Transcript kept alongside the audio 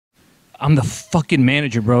I'm the fucking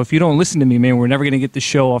manager, bro. If you don't listen to me, man, we're never going to get the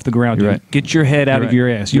show off the ground, dude. Right. Get your head out of your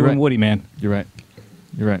ass. You and Woody, man. You're right.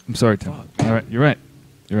 You're right. I'm sorry, Tim. All right. You're right.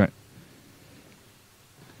 You're right.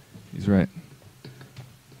 He's right.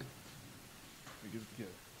 Is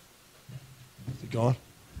he gone?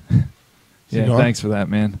 Yeah, thanks for that,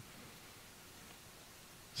 man.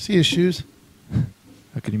 See his shoes?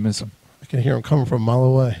 How could you miss him? I can hear him coming from a mile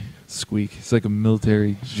away. Squeak. He's like a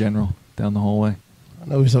military general down the hallway. I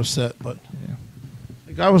know he's upset, but yeah.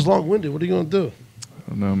 The guy was long-winded. What are you going to do? I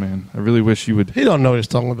don't know, man. I really wish you would. He don't know what he's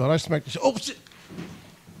talking about. I smacked the shit. Oh, shit.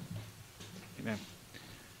 Hey, man.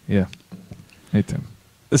 Yeah. Hey, Tim.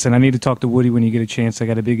 Listen, I need to talk to Woody when you get a chance. I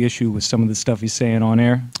got a big issue with some of the stuff he's saying on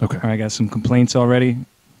air. Okay. I got some complaints already.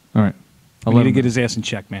 All right. I need to get his ass in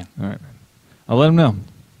check, man. All right, man. I'll let him know.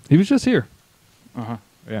 He was just here. Uh-huh.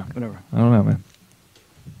 Yeah, whatever. I don't know, man.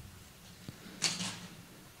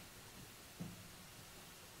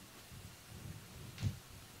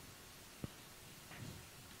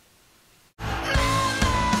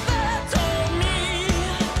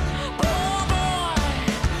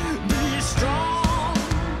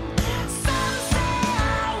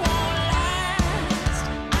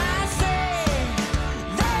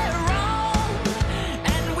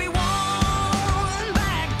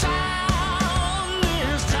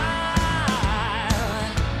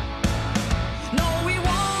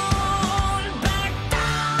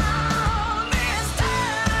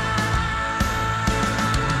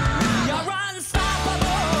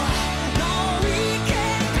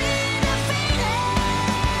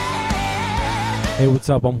 Hey, what's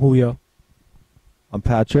up? I'm Julio. I'm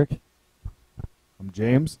Patrick. I'm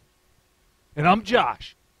James. And I'm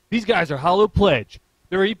Josh. These guys are Hollow Pledge.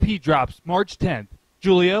 Their EP drops March 10th.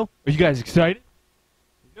 Julio, are you guys excited?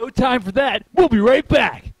 No time for that. We'll be right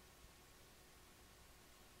back.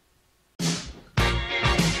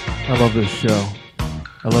 I love this show.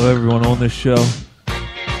 I love everyone on this show.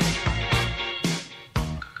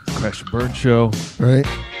 It's Crash and Burn Show. Right.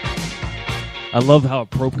 I love how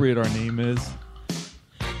appropriate our name is.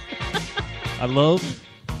 I love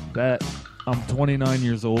that I'm 29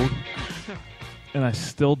 years old and I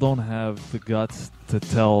still don't have the guts to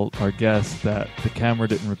tell our guests that the camera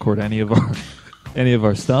didn't record any of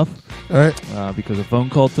our stuff. All right. Because a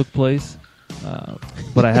phone call took place.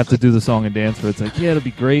 But I have to do the song and dance where it's like, yeah, it'll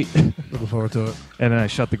be great. Looking forward to it. And then I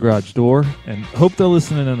shut the garage door and hope they're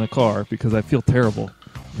listening in the car because I feel terrible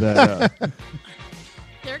that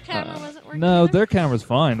their camera wasn't working. No, either? their camera's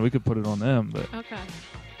fine. We could put it on them, but okay.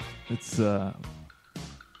 It's I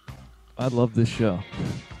love this show.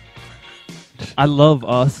 I love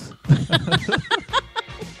us.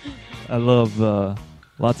 I love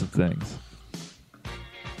lots of things.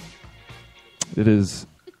 It is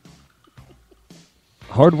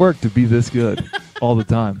hard work to be this good all the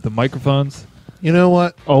time. The microphones. You know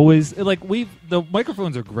what? Always like the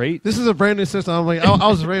microphones are great. This is a brand new system. I'm like, I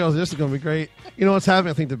was ready. This is going to be great. You know what's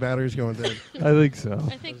happening? I think the battery's going dead. I think so.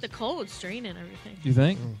 I think the cold's draining everything. You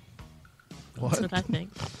think? What? That's what I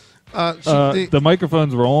think. The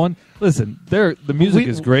microphones were on. Listen, the music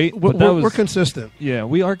is great. But we're consistent. Yeah,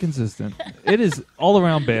 we are consistent. It is all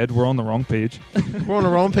around bad. We're on the wrong page. We're on the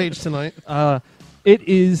wrong page tonight. It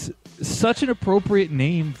is such an appropriate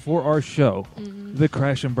name for our show, the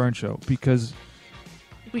Crash and Burn Show, because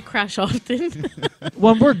we crash often.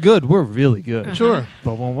 When we're good, we're really good. Sure.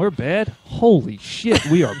 But when we're bad, holy shit,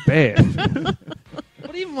 we are bad.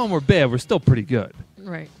 But even when we're bad, we're still pretty good.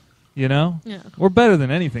 Right. You know? Yeah. We're better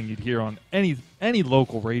than anything you'd hear on any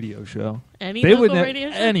local radio show. Any local radio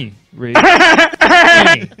show? Any radio.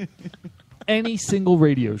 any single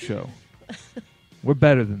radio show. We're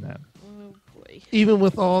better than them. Oh, boy. Even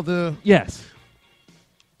with all the... Yes.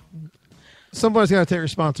 Somebody's got to take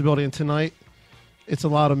responsibility, and tonight, it's a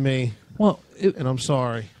lot of me. Well, and I'm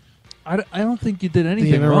sorry. I don't think you did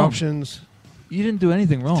anything the wrong. interruptions. You didn't do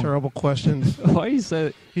anything wrong. Terrible questions. Why he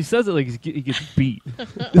says it like he gets beat.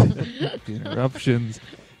 The interruptions.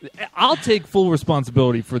 I'll take full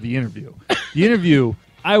responsibility for the interview. The interview,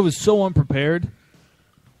 I was so unprepared.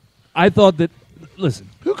 I thought that. Listen.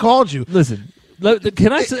 Who called you? Listen.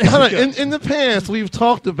 Can I say? In the past, we've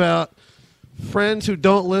talked about friends who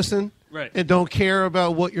don't listen and don't care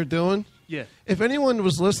about what you're doing. Yeah. If anyone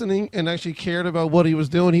was listening and actually cared about what he was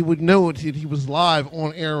doing, he would know he was live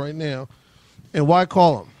on air right now. And why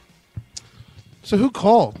call him? So who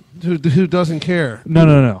called? Who doesn't care?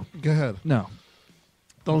 No. Go ahead. No.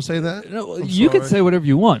 Don't say that. No, you can say whatever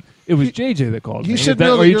you want. It was JJ that called me. You should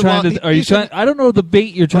know that are you trying? I don't know the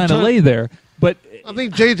bait you're trying to lay there, but I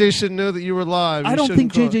think JJ should know that you were live. I don't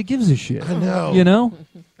think JJ gives a shit. I know. You know?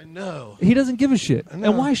 I know. He doesn't give a shit.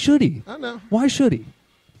 And why should he? I know. Why should he?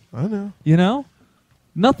 I know. You know?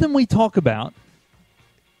 Nothing we talk about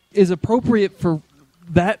is appropriate for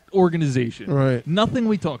that organization. Right. Nothing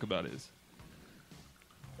we talk about is.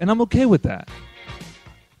 And I'm okay with that.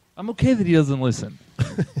 I'm okay that he doesn't listen.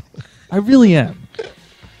 I really am.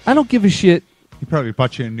 I don't give a shit. He probably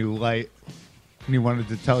bought you a new light, and he wanted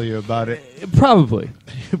to tell you about it. Probably.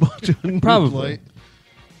 Probably. Light.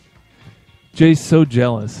 Jay's so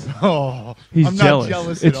jealous. Oh, He's I'm jealous. not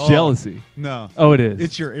jealous It's at all. jealously. No. Oh, it is.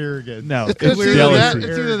 It's your arrogance. No, It's it's either jealousy. that,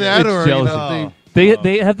 it's either that It's or jealousy. they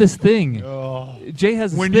They have this thing. Oh. Jay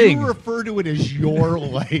has this When thing. you refer to it as your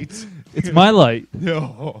light, It's my light.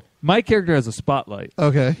 no. My character has a spotlight.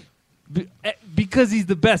 Okay. Because he's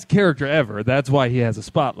the best character ever. That's why he has a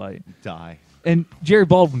spotlight. Die. And Jerry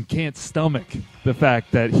Baldwin can't stomach the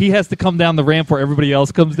fact that he has to come down the ramp where everybody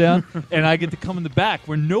else comes down, and I get to come in the back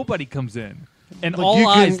where nobody comes in. And Look, all you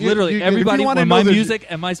can- eyes, you- literally, you can- everybody, if you wanna when know my the- music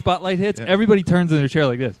and my spotlight hits, Yeah. everybody turns in their chair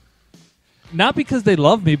like this. Not because they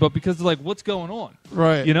love me, but because they're like, what's going on?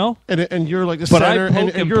 Right. You know? And you're like the But center, I poke and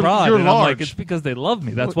and you're, prod, you're and I'm like, large. it's because they love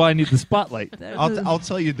me. That's why I need the spotlight. I'll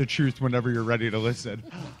tell you the truth whenever you're ready to listen.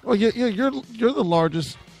 Well, you're the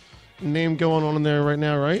largest name going on in there right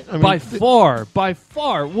now, right? I mean, by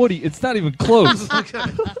far, Woody, it's not even close.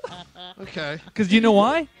 Okay. Because you know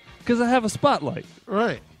why? Because I have a spotlight.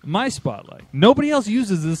 Right. My spotlight. Nobody else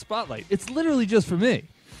uses this spotlight. It's literally just for me.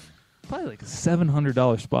 Probably like a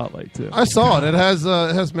 $700 spotlight too. I saw it. It has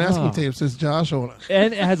masking Oh. tape, says Josh on it.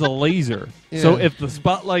 And it has a laser. So Yeah. if the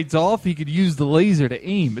spotlight's off, he could use the laser to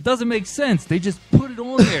aim. It doesn't make sense. They just put it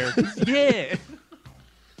on there. Yeah.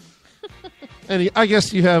 And I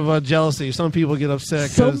guess you have jealousy. Some people get upset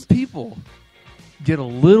Some because people get a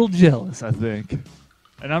little jealous, I think.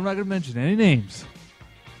 And I'm not going to mention any names.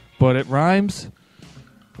 But it rhymes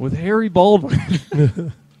with Harry Baldwin.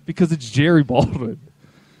 Because it's Jerry Baldwin.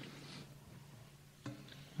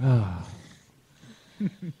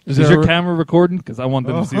 Is your camera recording? Because I want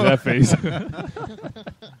them to see that face.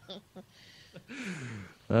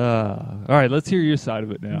 All right, let's hear your side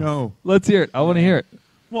of it now. No. Let's hear it. I want to hear it.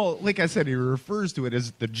 Well, like I said, he refers to it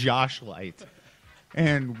as the Josh light.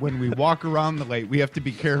 And when we walk around the light, we have to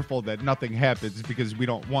be careful that nothing happens because we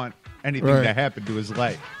don't want anything Right. to happen to his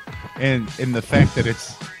light. And the fact that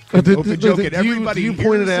it's Did- an open did- joke did- and do you- everybody do you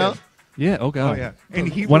point hears it out? Yeah, oh, Oh, God. yeah. And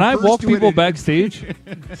he When I refers walk to people it backstage,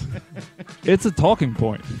 it's a talking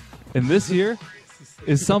point. And this year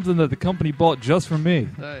is something that the company bought just for me.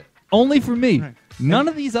 Right. Only for me. Right. None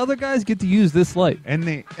of these other guys get to use this light. and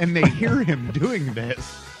they hear him doing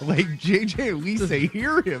this. Like JJ and Lisa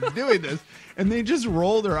hear him doing this, and they just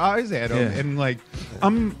roll their eyes at him. Yeah. And like,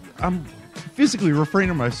 I'm physically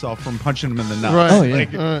refraining myself from punching him in the nuts. Right. Oh, yeah.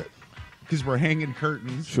 Like, Right. because we're hanging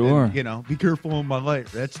curtains. Sure. And, be careful of my light.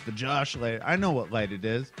 That's the Josh light. I know what light it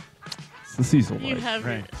is. It's the Cecil You light. have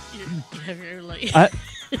Right. you have your light.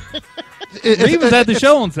 Ree was at the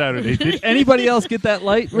show on Saturday. Did anybody else get that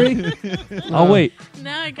light, Ree? I'll wait.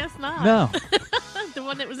 No, I guess not. No. The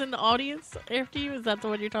one that was in the audience after you, is that the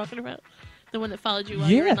one you're talking about? The one that followed you while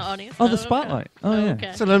you were in the audience? Oh, the okay. spotlight. Oh, yeah.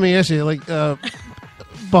 Okay. So let me ask you, like,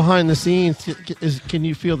 behind the scenes, can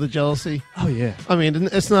you feel the jealousy? Oh, yeah. I mean,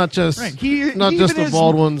 it's not just Right. not just the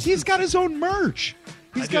Baldwins. He's got his own merch.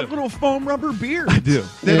 He's got little foam rubber beards. I do.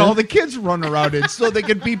 That Yeah. all the kids run around in so they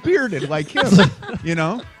can be bearded like him. You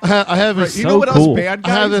know? I have a, You So know what cool. us bad I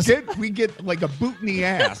have guys this- get? We get like a boot in the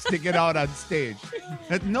ass to get out on stage.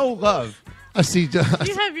 That's no love. I see. You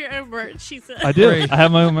have your own merch, she said. I do. Ray. I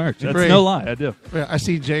have my own merch. That's Ray. no lie. I do. I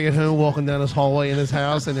see Jay at home walking down his hallway in his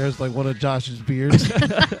house, and there's like one of Josh's beards.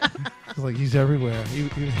 It's like he's everywhere.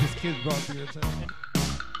 His kids brought beards out.